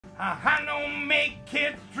I don't make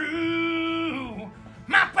it through.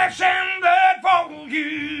 My flesh and blood for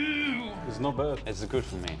you. It's not bad. It's good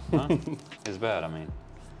for me. Huh? It's bad, I mean.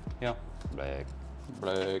 Yeah. Black.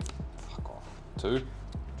 Black. Fuck off. 2.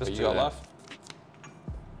 Just you 2 got there. life.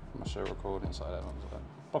 I'm gonna show record inside that one.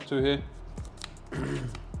 Pop 2 here.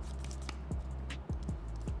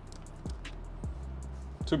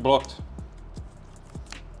 2 blocked.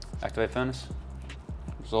 Activate furnace.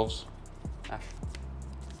 Resolves. Ash.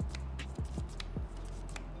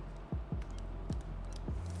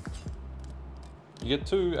 You get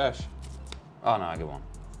 2 ash. Oh no, I get 1.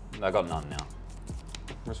 I got none now.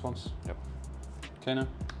 Response. Yep. Kano.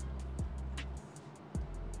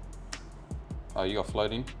 Oh, you got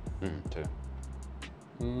floating. 2.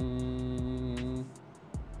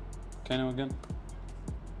 Kano again.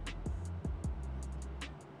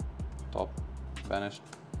 Top. Banished.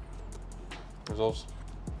 Resolves.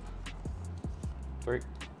 3.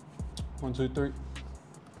 1, 2, 3.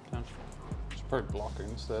 Down. Should probably block it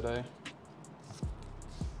instead, eh?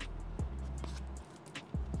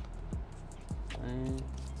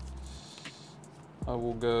 I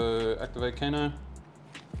will go activate Kano.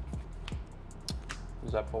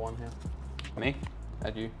 Zap for 1 here. Me?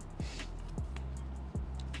 Add you.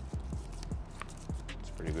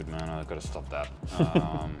 It's pretty good, man. I gotta stop that.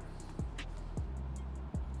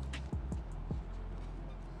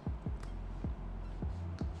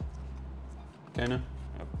 Kano.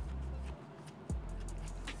 Yep.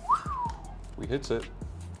 We hits it.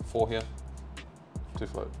 4 here. 2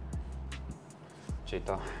 float.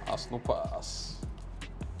 Cheetah. Arsenal pass.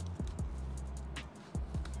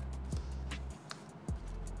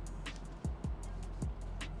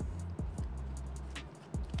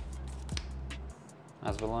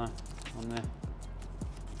 As below. On there.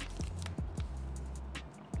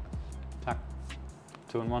 Attack.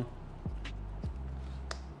 2 and 1.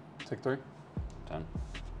 Take 3. Turn.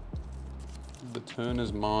 The turn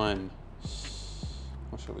is mine.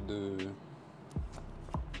 What shall we do?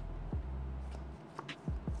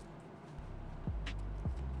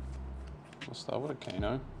 We'll start with a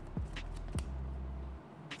Kano.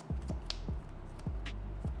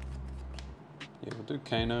 Yeah, we'll do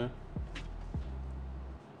Kano.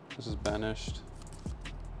 This is banished.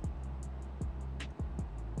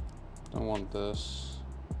 Don't want this.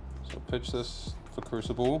 So pitch this for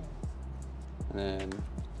Crucible. And then...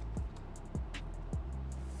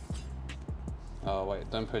 Oh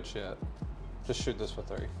wait, don't pitch yet. Just shoot this for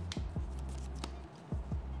 3.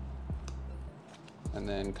 And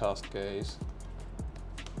then cast Gaze.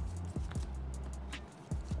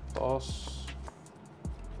 Boss.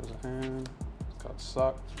 There's a hand. Got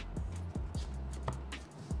sucked.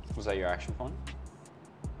 Was that your action point?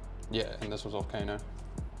 Yeah, and this was off Kano.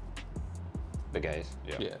 The gaze.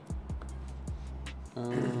 Yeah. Yeah.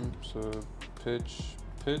 So pitch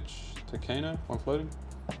to Kano, 1 floating.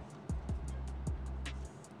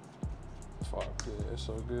 Fuck yeah,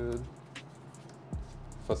 so good.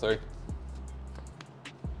 For 3.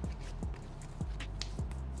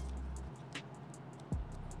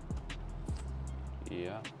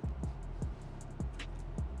 Yeah.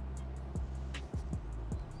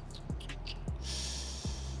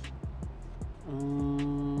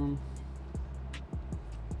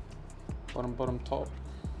 Bottom, top.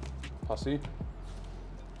 Pussy.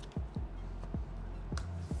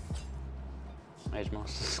 Mage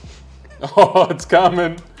Masters. Oh, it's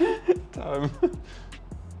coming. Time.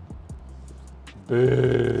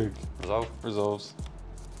 Big. Resolve. Resolves.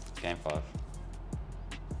 Game 5.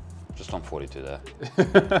 Just on 42 there.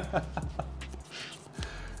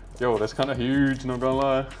 Yo, that's kind of huge, not gonna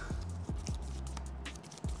lie.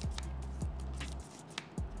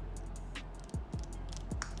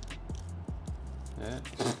 Yeah.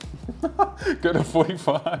 Go to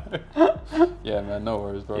 45. Yeah, man, no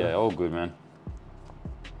worries, bro. Yeah, all good, man.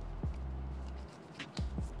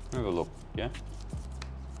 Have a look, yeah?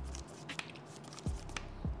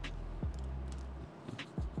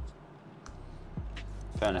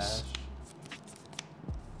 Furnace.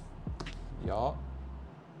 Yeah.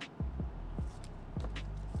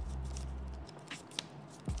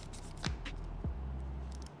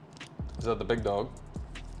 Is that the big dog?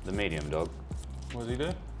 The medium dog. What does he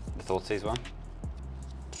do? The Thoughtseize one.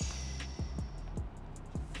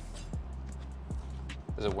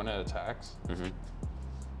 Is it when it attacks? Mm-hmm.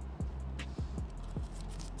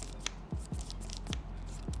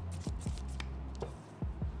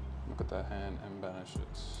 Look at that hand and banish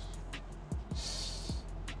it.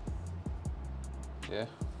 Yeah.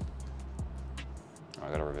 I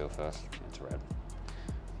gotta reveal first. It's red.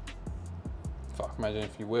 Fuck, imagine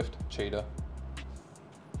if you whiffed. Cheetah.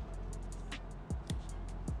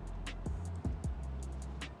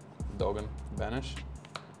 dogging. Banish.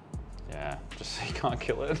 Yeah, just so you can't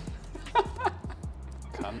kill it.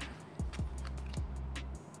 Cunt.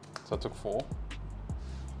 So I took 4.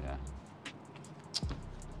 Yeah.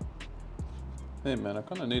 Hey man, I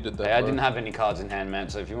kind of needed that. Hey, I didn't have any cards in hand, man,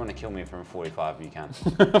 so if you want to kill me from 45, you can.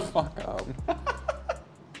 Fuck up.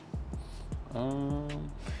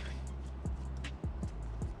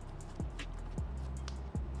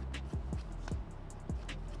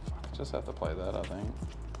 Just have to play that, I think.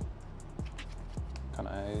 Kind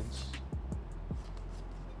of aids.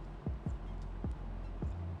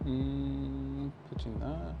 Pitching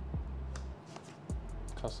that.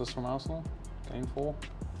 Cast this from Arsenal. Game 4.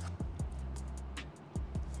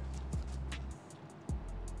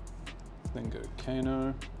 Then go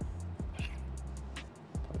Kano.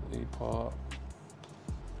 Play the E-pot.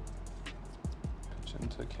 Pitch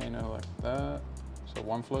into Kano like that. So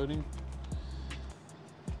 1 floating.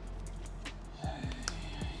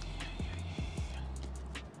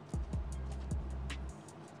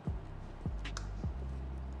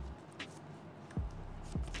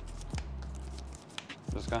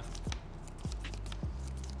 This guy?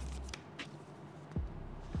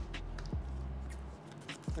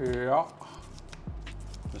 Yeah.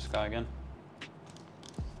 This guy again?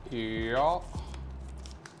 Yeah.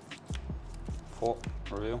 4,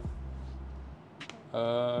 reveal.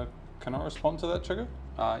 Can I respond to that trigger?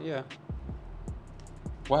 Yeah.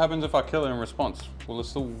 What happens if I kill it in response? Will it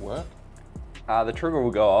still work? The trigger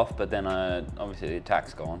will go off, but then obviously the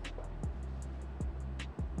attack's gone.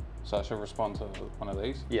 So I should respond to one of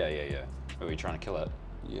these? Yeah. Are we trying to kill it?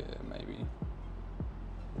 Yeah, maybe.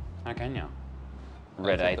 How can you?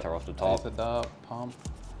 Red Aether off the top. Aether dart, pump.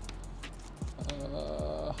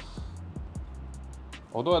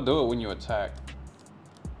 Or do I do it when you attack?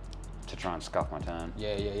 To try and scuff my turn.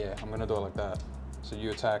 Yeah. I'm gonna do it like that. So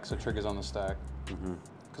you attack, so triggers on the stack.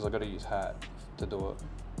 Because I gotta use hat to do it.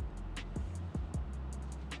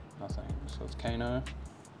 Nothing. So it's Kano.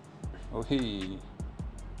 Oh, he.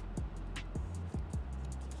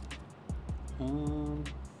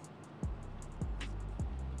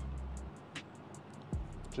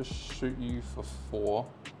 Just shoot you for 4.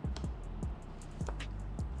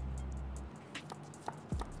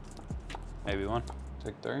 Maybe 1.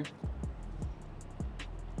 Take 3.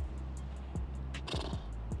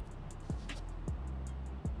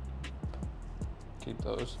 Keep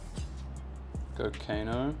those. Go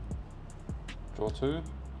Kano. Draw 2.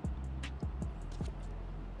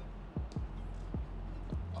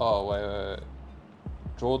 Oh, wait.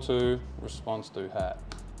 Draw 2, response to hat.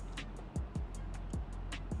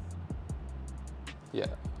 Yeah.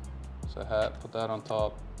 So hat, put that on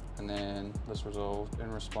top, and then let's resolve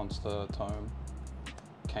in response to tome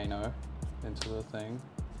Kano into the thing.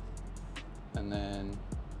 And then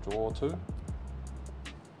draw 2.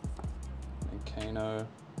 And Kano.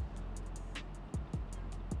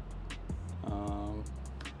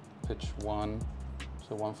 Pitch 1.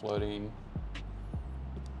 So 1 floating.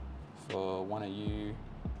 For 1 at you,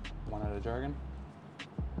 1 at a dragon.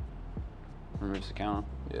 Removes the counter.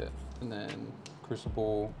 Yeah, and then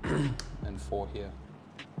Crucible and 4 here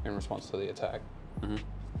in response to the attack.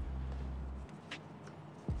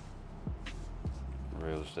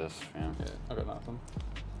 Reveals this, yeah. Yeah, I got nothing.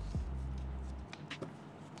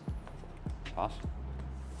 Pass?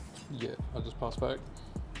 Yeah, I'll just pass back.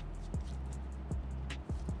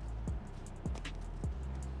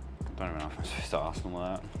 I don't even know if I'm supposed to ask them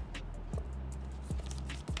that.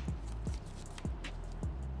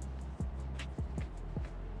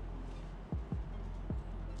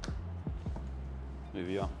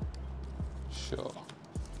 Sure.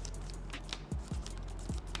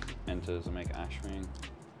 Enters and make Ash Ring.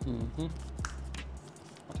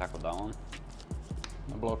 I'll tackle that one.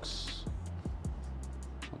 The blocks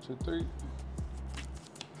 1, 2, 3,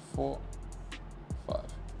 4,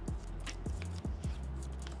 5.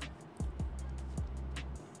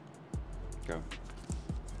 Go.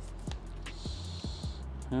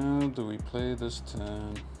 How do we play this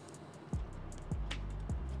turn?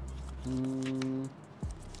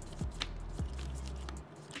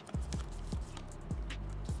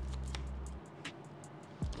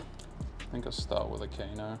 I think I'll start with a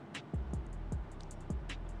Kano.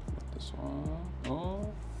 This one.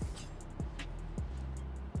 Oh.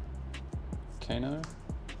 Kano.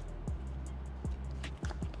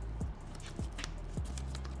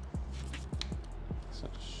 So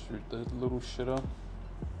shoot the little shitter.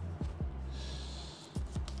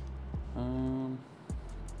 And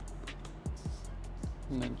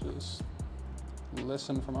then just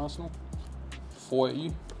lesson from Arsenal. 4 at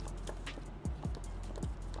you.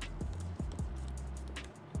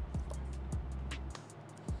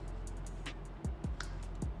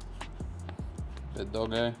 Dead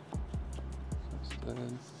doggo.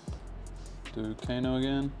 Instead, do Kano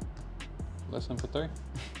again. Lesson for 3.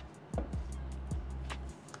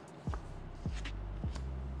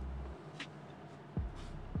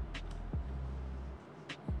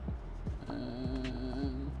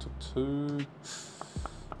 And took 2.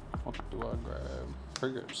 What do I grab?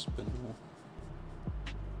 Trigger spindle.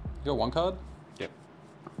 You got 1 card? Yep.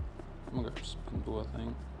 I'm gonna grab spindle, I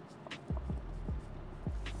think.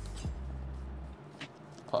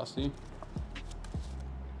 Passy.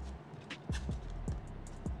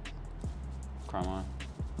 Dromai.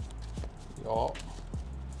 Yup.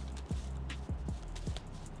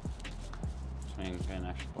 Swing, gain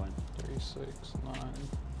action point. 3, 6, 9.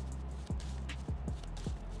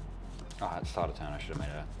 Oh, at the start of turn I should have made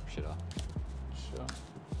a shitter. Sure.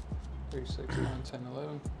 3, 6, 9, 10,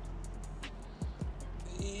 11.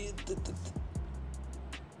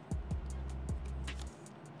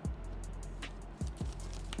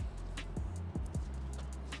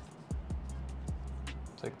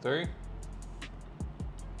 Take 3.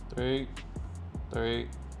 3, 3,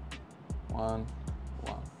 1,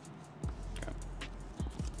 1. Okay.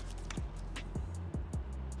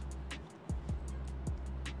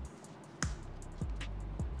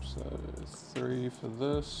 So 3 for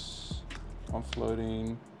this. I'm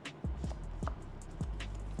floating.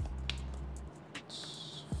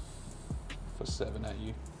 It's for 7 at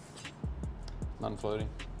you. None floating.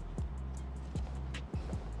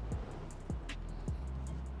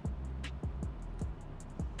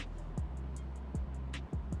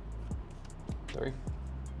 Three.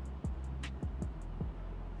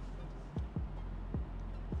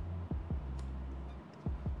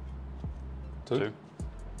 Two.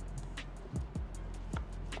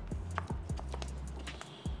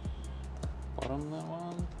 Bottom that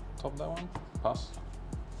one, top that one, pass.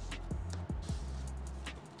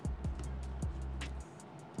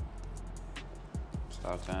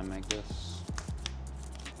 Start turn, make this.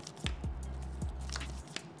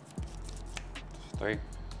 3.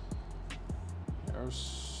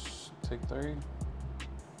 Arrows, take 3.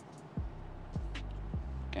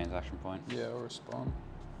 Gains action point. Yeah, I'll respond.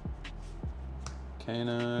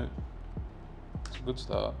 Kano, it's a good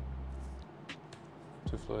start.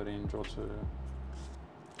 2 floating, draw 2.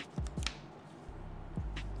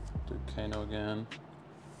 Do Kano again.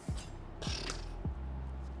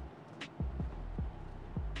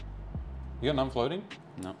 You got none floating?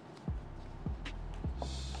 No.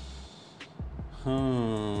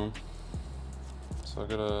 So I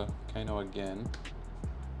got a Kano again.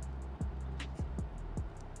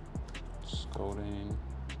 Scolding.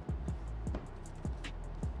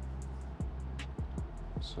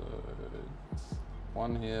 So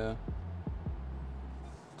 1 here.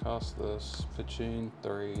 Cast this. Pitching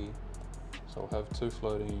 3. So I'll have 2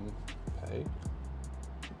 floating. Pay.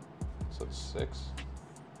 So it's 6.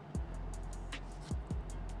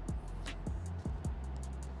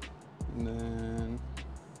 And then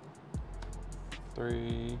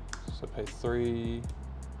 3, so pay 3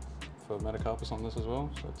 for Metacarpus on this as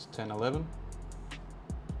well, so it's 10, 11.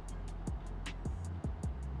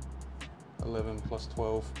 11 plus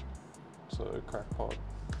 12, so crackpot,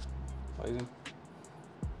 blazing.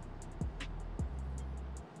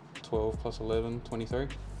 12 plus 11, 23.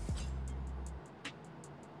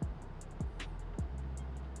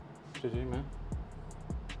 GG, man.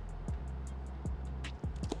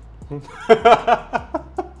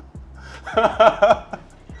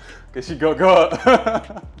 Guess you got.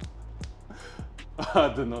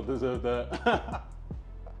 I did not deserve that.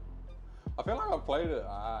 I feel like I played it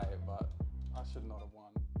alright, but I should not have won.